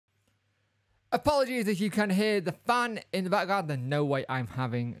Apologies if you can hear the fan in the background. There's no way I'm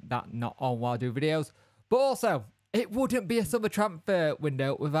having that not on while I do videos. But also, it wouldn't be a summer transfer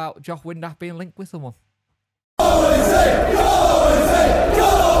window without Josh Windass being linked with someone.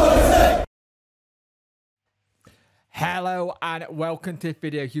 Hello and welcome to this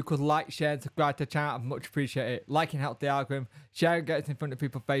video. If you could like, share and subscribe to the channel, I'd much appreciate it. Liking helps the algorithm, sharing gets in front of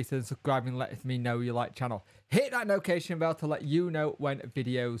people's faces, and subscribing lets me know you like the channel. Hit that notification bell to let you know when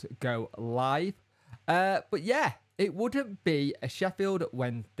videos go live. But yeah, it wouldn't be a Sheffield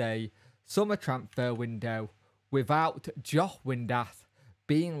Wednesday summer transfer window without Josh Windass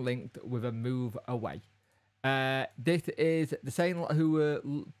being linked with a move away. This is the same who were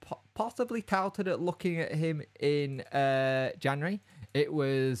possibly touted at looking at him in January. It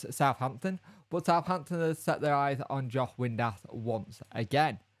was Southampton, but Southampton has set their eyes on Josh Windass once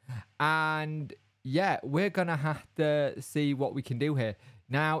again. And yeah, we're going to have to see what we can do here.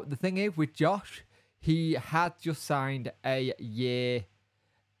 Now, the thing is with Josh, he had just signed a year.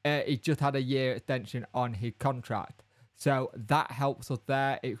 He just had a year extension on his contract. So that helps us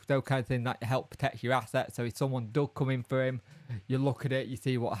there. It's the kind of thing that helps protect your assets. So if someone does come in for him, you look at it, you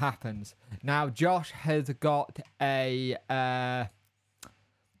see what happens. Now, Josh has got a,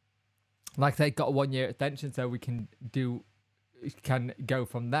 like I say, got a 1 year extension, so we can go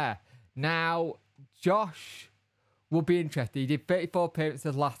from there. Now, Josh will be interested. He did 34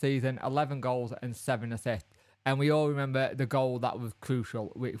 appearances last season, 11 goals and 7 assists. And we all remember the goal that was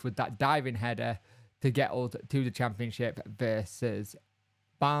crucial, which was that diving header to get us to the championship versus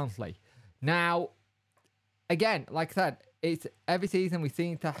Barnsley. Now, again, like I said, it's every season we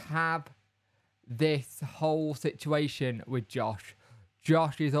seem to have this whole situation with Josh.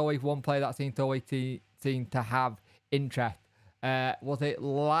 Josh is always one player that seems to always seem to have interest. Was it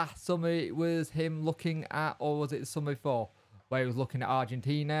last summer it was him looking at, or was it the summer before, where he was looking at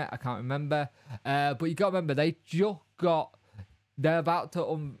Argentina? I can't remember. But you got to remember, they're about to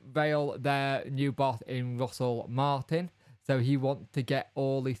unveil their new boss in Russell Martin. So he wants to get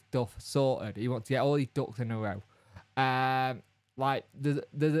all his stuff sorted. He wants to get all his ducks in a row. Like,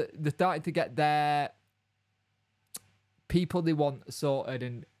 they're starting to get their people they want sorted.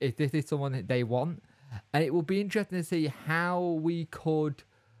 And if this is someone that they want. And it will be interesting to see how we could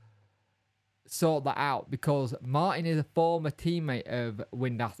sort that out. Because Martin is a former teammate of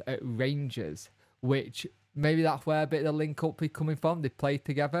Windass at Rangers, which maybe that's where a bit of the link up is coming from. They played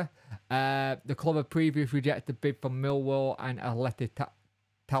together. The club have previously rejected a bid from Millwall and Athletic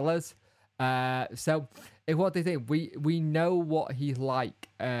Tellers. So if what they think, we know what he's like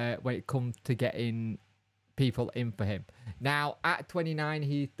when it comes to getting people in for him. Now at 29,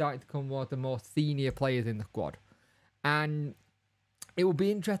 he's starting to become one of the more senior players in the squad, and it will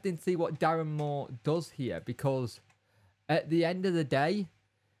be interesting to see what Darren Moore does here, because at the end of the day,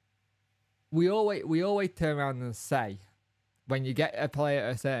 we always turn around and say, when you get a player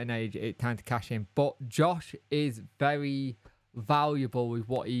at a certain age, it's time to cash in. But Josh is very valuable with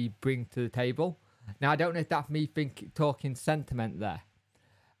what he brings to the table. Now, I don't know if that's me talking sentiment there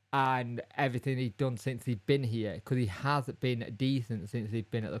and everything he's done since he's been here, because he has been decent since he's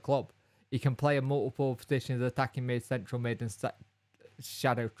been at the club. He can play in multiple positions, attacking mid, central mid, and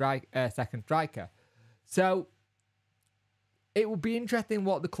second striker. So it would be interesting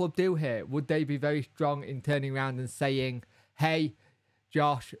what the club do here. Would they be very strong in turning around and saying, hey,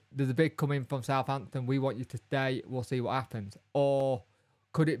 Josh, there's a bid coming from Southampton. We want you to stay. We'll see what happens. Or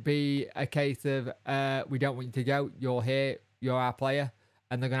could it be a case of, we don't want you to go. You're here. You're our player.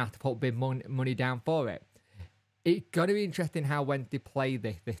 And they're going to have to put big money down for it. It's going to be interesting how Wednesday play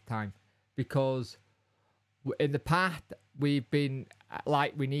this time. Because in the past, we've been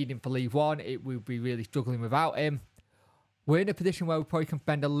like, we need him for League One. It would be really struggling without him. We're in a position where we probably can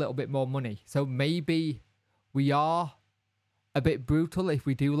spend a little bit more money. So maybe we are a bit brutal if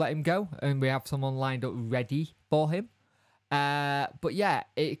we do let him go and we have someone lined up ready for him. But yeah,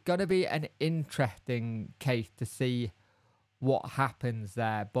 it's going to be an interesting case to see what happens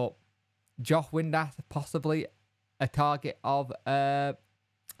there. But Josh Windass, possibly a target of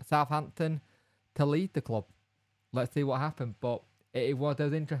Southampton to lead the club. Let's see what happens. But it was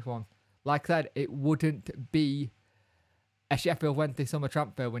those interesting ones. Like I said, it wouldn't be a Sheffield Wednesday summer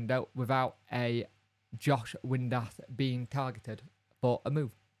transfer window without a Josh Windass being targeted for a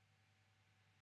move.